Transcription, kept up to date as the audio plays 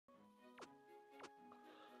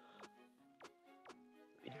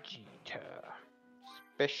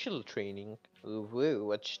Special training. Ooh, woo,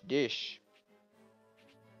 what's this?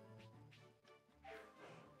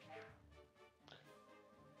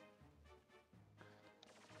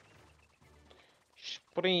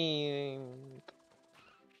 Spring.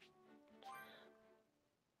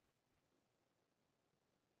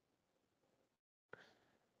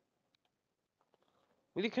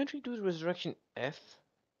 Really, can't we do the Resurrection F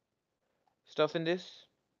stuff in this?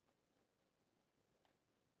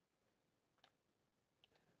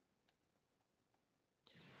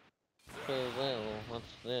 Oh well, what's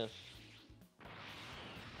this?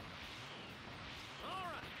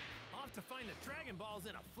 Alright, off to find the Dragon Balls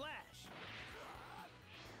in a flash.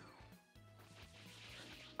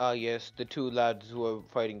 Ah yes, the two lads who are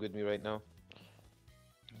fighting with me right now.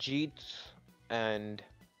 Jeet and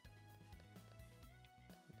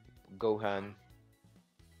Gohan.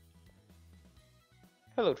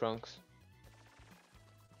 Hello, Trunks.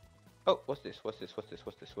 Oh, what's this? What's this? What's this?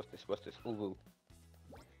 What's this? What's this? What's this? Ooh, ooh.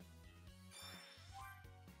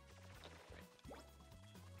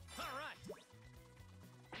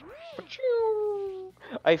 Achoo!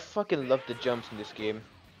 I fucking love the jumps in this game,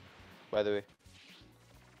 by the way.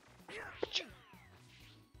 Achoo!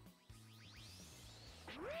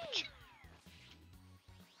 Achoo!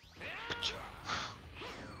 Achoo!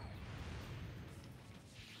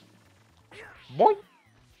 Boing!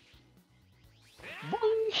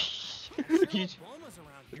 Boing!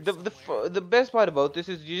 The best part about this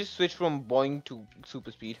is you just switch from boing to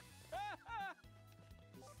super speed.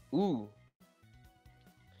 Ooh.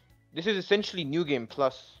 This is essentially New Game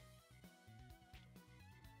Plus.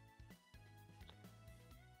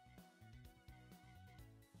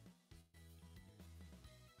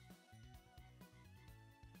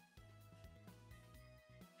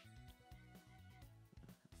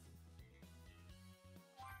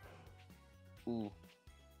 Ooh.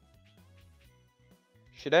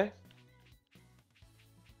 Should I?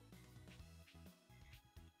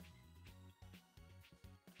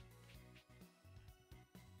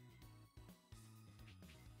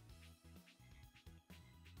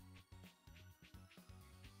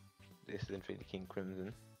 This isn't really King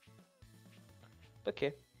Crimson.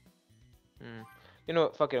 Okay. You know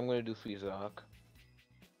what? Fuck it. I'm gonna do Frieza arc.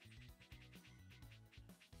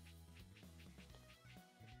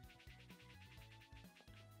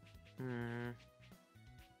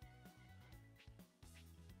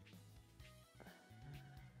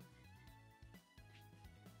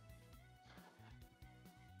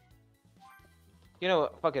 You know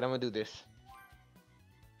what? Fuck it. I'm gonna do this.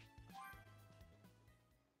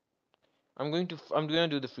 I'm gonna do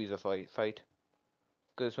the Frieza fight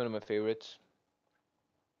because it's one of my favorites.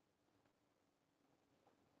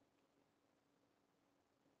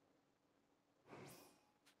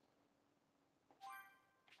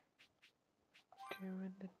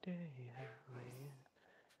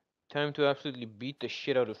 Time to absolutely beat the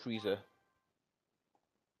shit out of Frieza.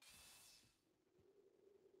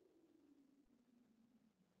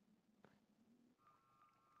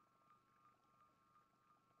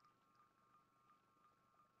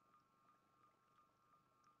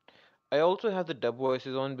 I also have the dub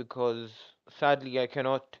voices on because sadly I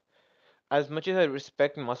cannot. As much as I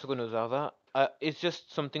respect Masako Nozawa, it's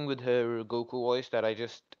just something with her Goku voice that I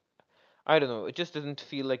don't know. It just doesn't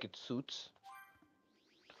feel like it suits.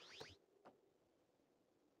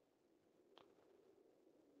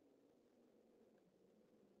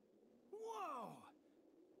 Whoa!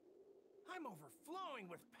 I'm overflowing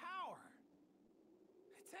with power.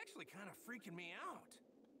 It's actually kind of freaking me out.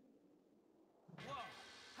 Whoa!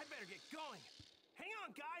 I better get going. Hang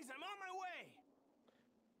on, guys. I'm on my way.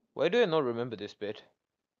 Why do I not remember this bit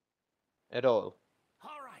at all?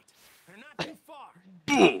 All right. They're not too far.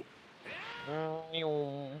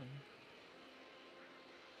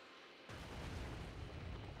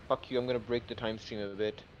 Fuck you, I'm gonna break the time stream a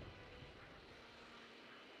bit.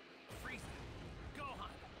 Frieza, Gohan,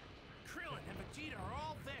 Krillin, and Vegeta are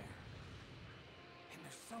all there. And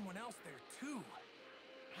there's someone else there, too.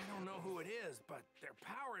 I don't know who it is, but their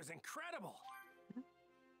power is incredible.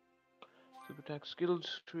 Super attack skill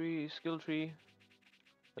tree.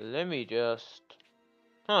 Let me just.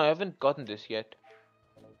 Huh, I haven't gotten this yet.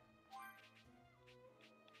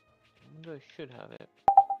 I should have it.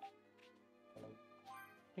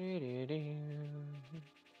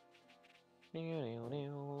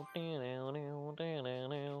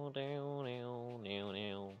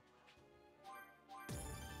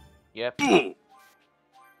 Yep.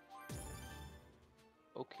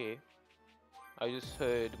 Okay. I just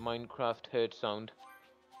heard Minecraft heard sound.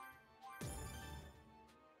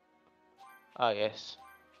 Ah, yes.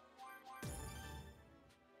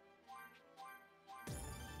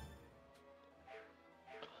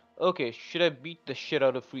 Okay, should I beat the shit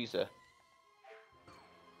out of Frieza?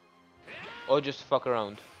 Or just fuck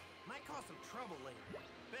around? Might cause some trouble later.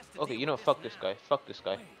 Best to Okay, deal you with know, this fuck this now. guy. Fuck this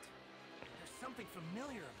guy. Wait, there's something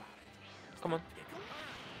familiar about it. Is Come that on, Pickle?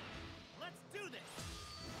 Let's do this.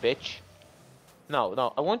 bitch.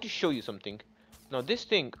 Now, I want to show you something. Now, this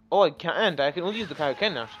thing... Oh, I can't. I can only use the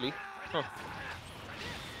Kaioken, actually. Huh.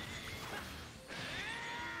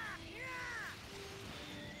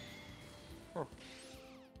 Huh.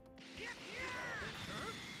 You're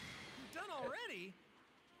done already?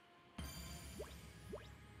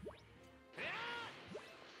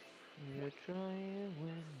 You're trying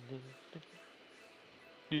when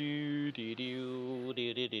do do do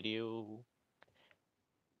do do do do.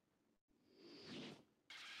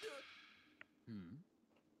 Hmm.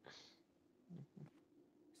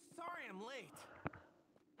 Sorry I'm late.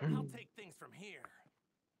 I'll take things from here.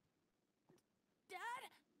 Dad?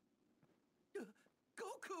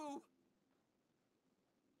 Goku!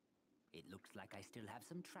 It looks like I still have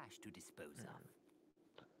some trash to dispose of.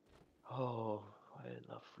 Oh, I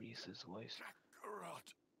love Reese's voice.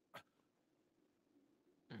 Kakarot.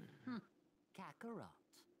 Hmm.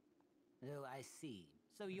 Kakarot. Oh, I see.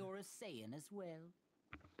 So you're a Saiyan as well?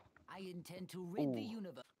 I intend to rid the Ooh,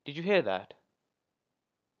 universe did you hear that?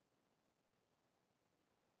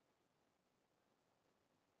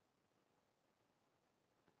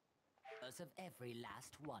 of every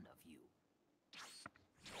last one of you.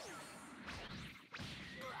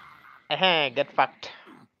 Get fucked.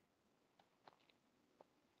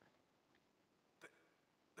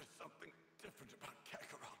 There's something different about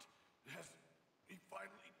Kakarot. Has he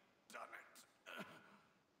finally done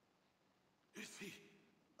it? Is he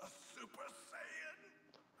a Super Saiyan?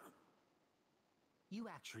 You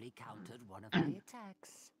actually countered one of my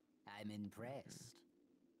attacks. I'm impressed.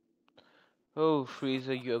 Oh,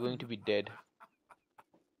 Frieza, you are going to be dead.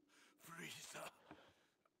 Frieza.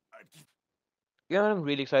 You know what I'm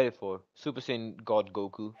really excited for? Super Saiyan God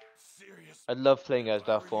Goku. Serious. I love playing If as I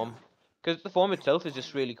that were you, form. Because the form you're itself is just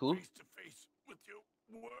finally really cool. face to face with your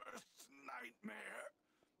worst nightmare.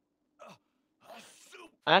 A, a I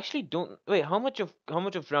Super actually don't... Wait, how much of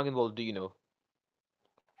Dragon Ball do you know?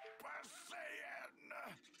 Saiyan.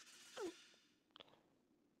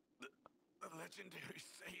 The legendary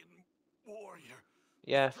Saiyan warrior.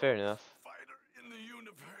 Yeah, fair Strongest enough. fighter in the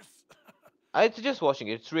universe. I'd suggest watching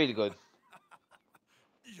it. It's really good.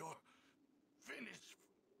 You're finished,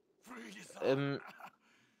 Frieza. Um,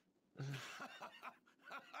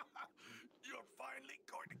 You're finally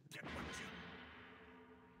going to get what you...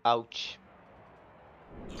 ouch.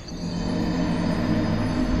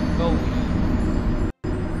 Go.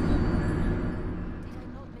 Did I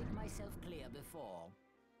not make myself clear before?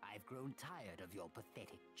 I've grown tired of your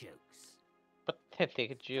pathetic jokes.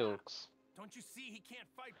 Pathetic jokes. Don't you see he can't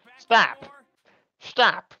fight back Stop! anymore?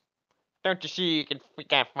 Stop! Don't you see we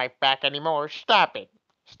can't fight back anymore? Stop it!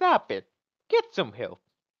 Stop it! Get some help.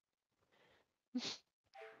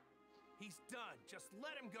 He's done. Just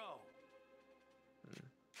let him go.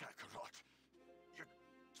 Kakarot, you're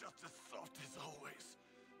just as soft as always.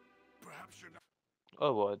 Perhaps you're not...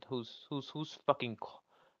 Oh what? Who's fucking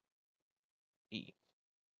E?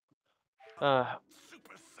 Uh,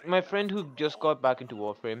 Super my Saiyan friend after who just all. got back into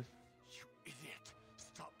Warframe. You idiot.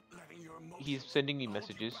 Stop letting your He's emotions sending me hold you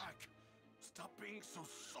messages. back. Stop being so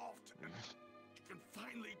soft and you can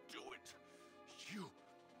finally do it. You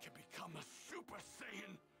can become a Super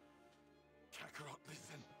Saiyan. Kakarot,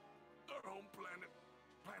 listen. Our home planet,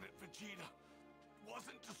 Planet Vegeta,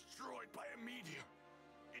 wasn't destroyed by a meteor.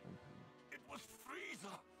 It was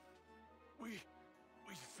Frieza. We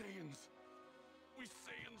Saiyans. We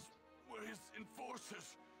Saiyans were his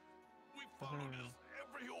enforcers. We followed his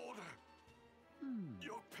every order.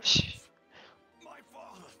 Your parents, my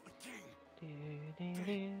father, the king,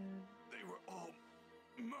 they were all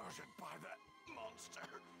murdered by that monster.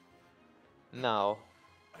 Now,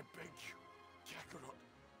 I beg you, Kakarot,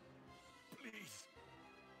 please,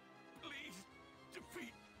 please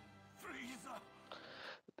defeat Frieza.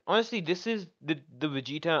 honestly, this is the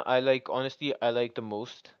Vegeta I like. Honestly, I like the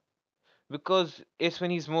most because it's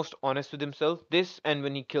when he's most honest with himself. This and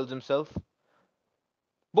when he kills himself.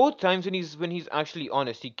 Both times when he's actually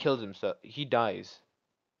honest, he kills himself. He dies.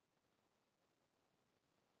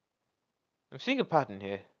 I'm seeing a pattern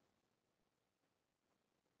here.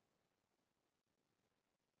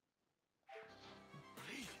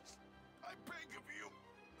 Please, I beg of you.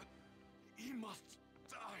 He must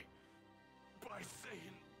die by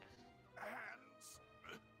Saiyan hands.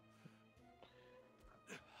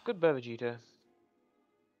 Goodbye, Vegeta.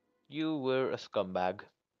 You were a scumbag,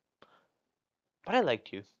 but I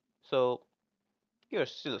liked you. So You're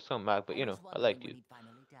still a scumbag, but I you was know, I wondering liked when you. he'd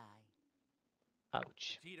finally die.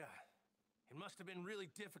 Ouch. Vegeta, it must have been really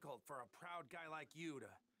difficult for a proud guy like you to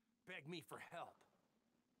beg me for help.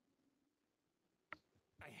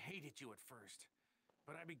 I hated you at first,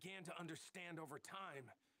 but I began to understand over time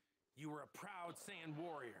you were a proud Saiyan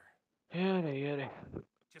warrior. Yada yada.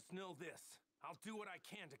 Just know this, I'll do what I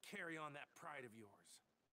can to carry on that pride of yours.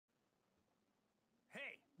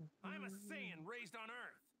 Hey, I'm a Saiyan raised on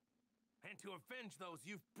Earth, and to avenge those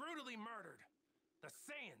you've brutally murdered, the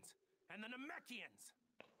Saiyans and the Namekians.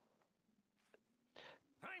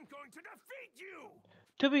 I'm going to defeat you!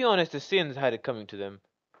 To be honest, the Saiyans had it coming to them.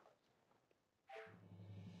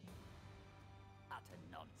 Utter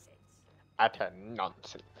nonsense. Utter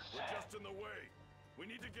nonsense. We're just in the way. We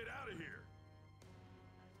need to get out of here.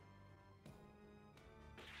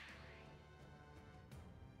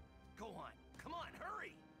 Go on, come on,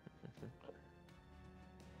 hurry!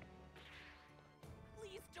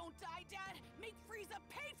 Please don't die, Dad! Make Frieza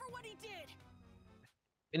pay for what he did!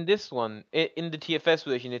 In this one, in the TFS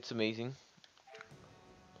version, it's amazing.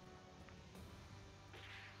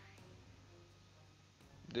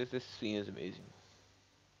 This scene is amazing.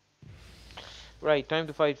 Right, time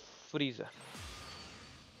to fight Frieza.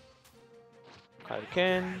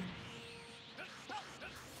 Kaioken.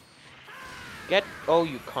 Get. Oh,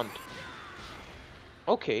 you cunt.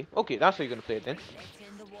 Okay, okay, that's how you're gonna play it then. Let's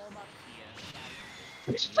end the warm-up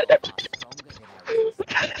here, shall we? You're far stronger than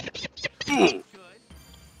I was expecting.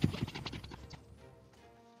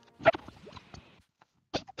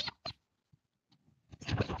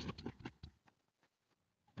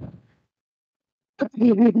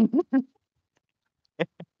 Good.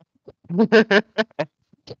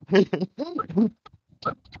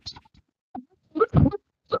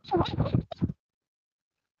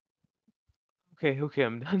 Okay, okay,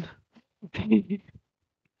 I'm done.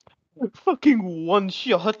 Fucking one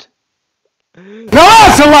shot. Now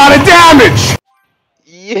that's a lot of damage!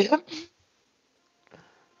 Yep.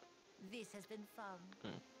 This has been fun.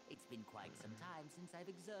 It's been quite some time since I've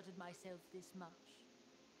exerted myself this much.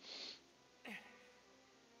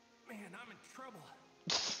 Man, I'm in trouble.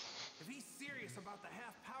 If he's serious about the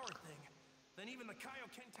half-power thing, then even the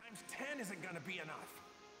Kaioken times 10 isn't gonna be enough.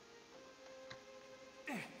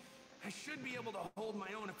 I should be able to hold my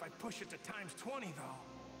own if I push it to times 20,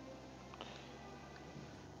 though.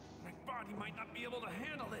 My body might not be able to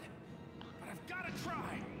handle it, but I've gotta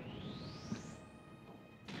try.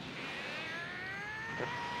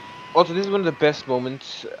 Also, this is one of the best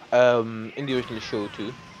moments in the original show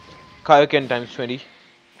too. Kaioken times 20.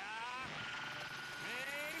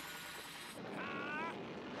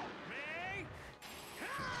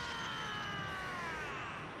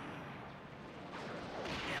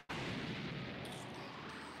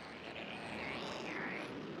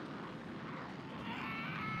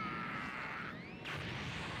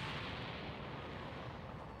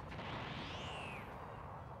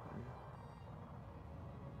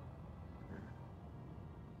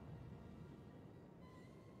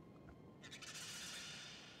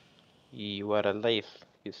 You are alive.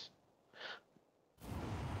 Yes.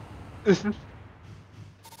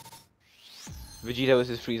 Vegeta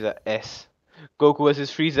versus Frieza S. Goku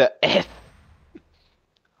versus Frieza S.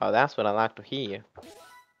 Oh, that's what I like to hear.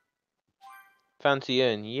 Fancy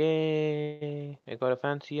urn, yay! I got a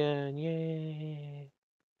fancy urn, yay!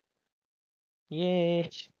 Yay!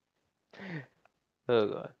 Oh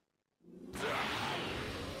god.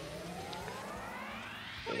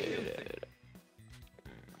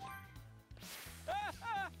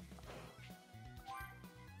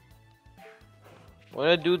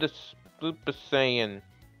 Wanna do the Super Saiyan?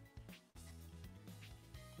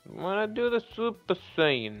 Wanna do the Super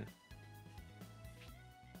Saiyan?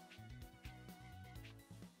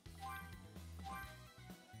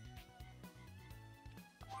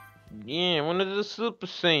 Yeah, wanna do the Super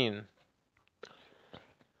Saiyan?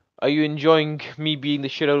 Are you enjoying me being the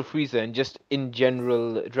shit out of Frieza and just in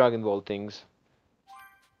general Dragon Ball things?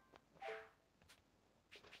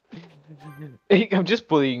 I'm just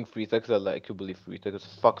bullying Frieza because I like to bully Frieza because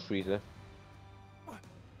fuck Frieza.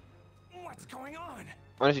 What's going on?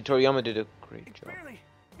 Honestly, Toriyama did a great It job.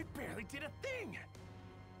 barely did a thing.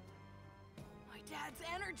 My dad's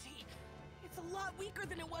energy. It's a lot weaker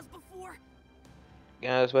than it was before.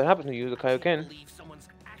 Yeah, that's what happened to you, the Can't Kaioken. believe someone's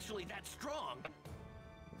actually that strong.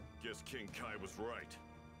 Guess King Kai was right.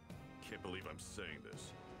 Can't believe I'm saying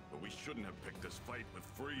this, but we shouldn't have picked this fight with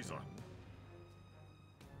Frieza.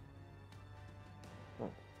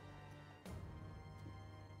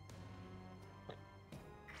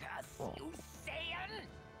 Curse you, Saiyan!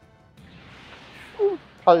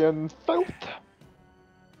 Saiyan South.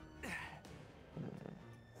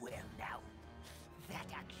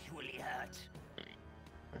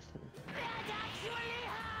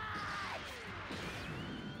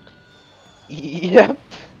 Yep.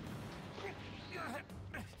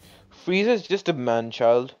 Frieza's just a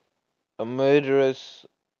man-child, a murderous,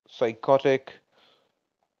 psychotic,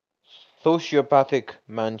 sociopathic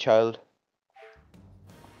man-child.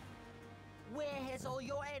 Where has all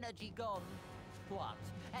your energy gone? What?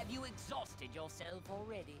 Have you exhausted yourself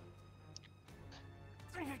already?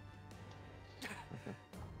 I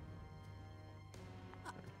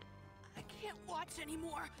can't watch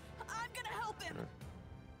anymore. I'm gonna help him.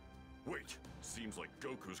 Wait, seems like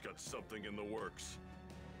Goku's got something in the works.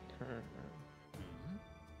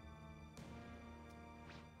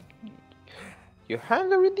 Your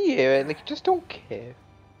hands are in the air, like you just don't care.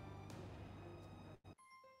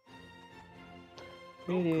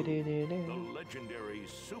 Goku, the legendary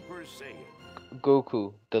Super Saiyan.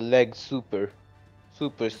 Goku, the leg Super The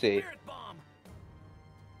Saiyan. spirit bomb.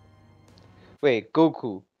 Wait,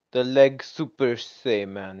 Goku, the leg Super Saiyan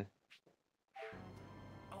man.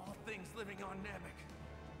 All things living on Namek,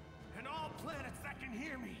 and all planets that can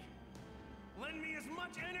hear me, lend me as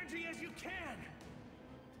much energy as you can.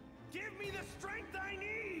 Give me the strength I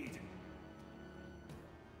need.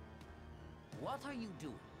 What are you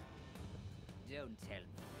doing? Don't tell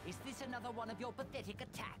me. Is this another one of your pathetic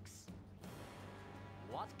attacks?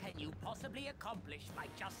 What can you possibly accomplish by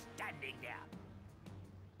just standing there?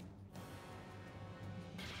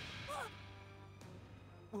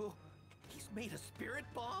 Well, he's made a spirit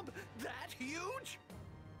bomb that huge?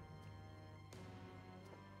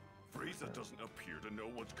 Frieza doesn't appear to know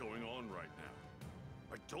what's going on right now.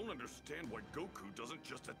 I don't understand why Goku doesn't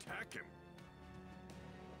just attack him.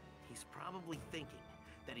 He's probably thinking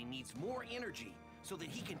that he needs more energy so that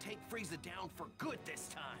he can take Frieza down for good this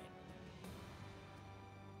time.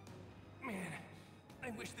 Man,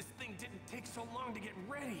 I wish this thing didn't take so long to get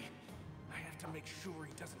ready. I have to make sure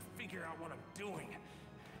he doesn't figure out what I'm doing.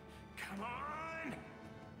 Come on!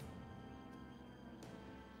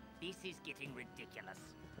 This is getting ridiculous.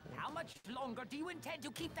 How much longer do you intend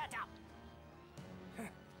to keep that up?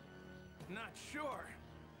 Not sure.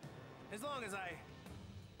 As long as I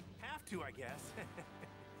have to, I guess.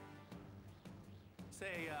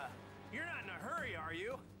 Say, you're not in a hurry, are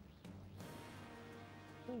you?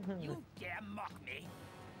 You dare mock me?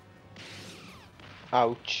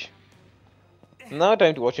 Ouch. Now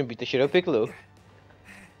time to watch him beat the shit out of Piccolo.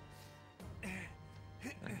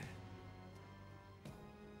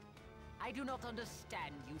 I do not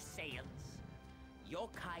understand you Saiyans. Your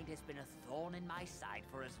kind has been a thorn in my side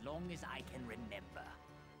for as long as I can remember.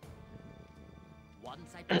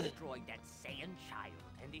 Once I've destroyed that Saiyan child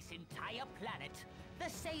and this entire planet, the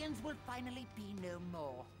Saiyans will finally be no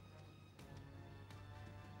more.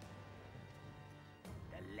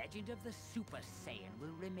 The legend of the Super Saiyan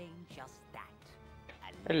will remain just that.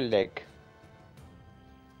 A leg.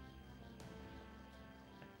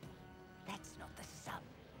 That's not the sun.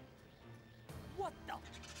 What the?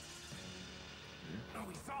 Oh,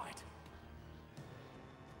 we saw it.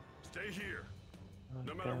 Stay here.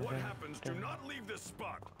 No matter what happens, do not leave this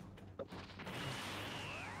spot.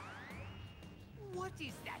 What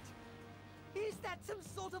is that? Is that some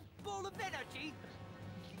sort of ball of energy?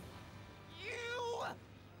 You!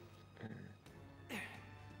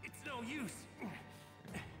 It's no use.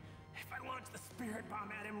 If I launch the spirit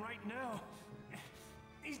bomb at him right now,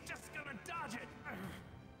 he's just gonna dodge it.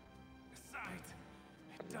 Besides,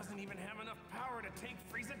 it doesn't even have enough power to take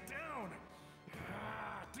Frieza down.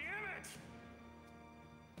 Ah, damn it!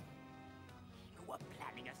 You were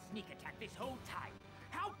planning a sneak attack this whole time.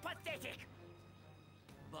 How pathetic!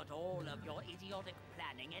 But all of your idiotic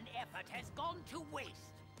planning and effort has gone to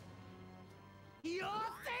waste. You're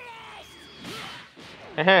finished!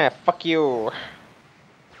 Haha, fuck you.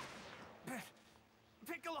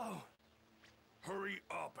 Piccolo! Hurry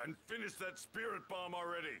up and finish that spirit bomb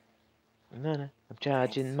already. No, I'm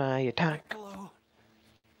charging my attack. Piccolo.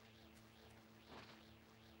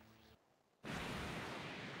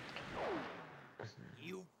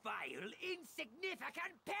 You vile,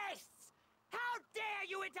 insignificant pests! How dare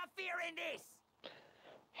you interfere in this?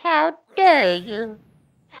 How dare you?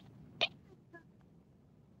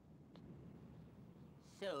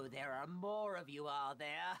 So there are more of you, are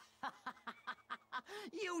there?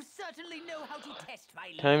 You certainly know how to test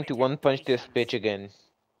my Time to one punch this bitch again.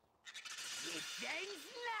 It ends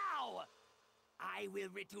now! I will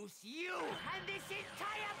reduce you and this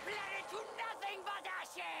entire planet to nothing but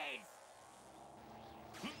ashes!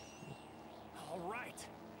 All right.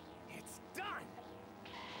 It's done.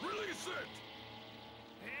 Release it!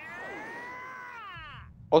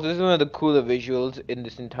 Also, this is one of the cooler visuals in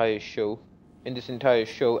this entire show. In this entire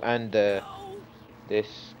show and No!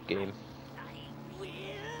 this game.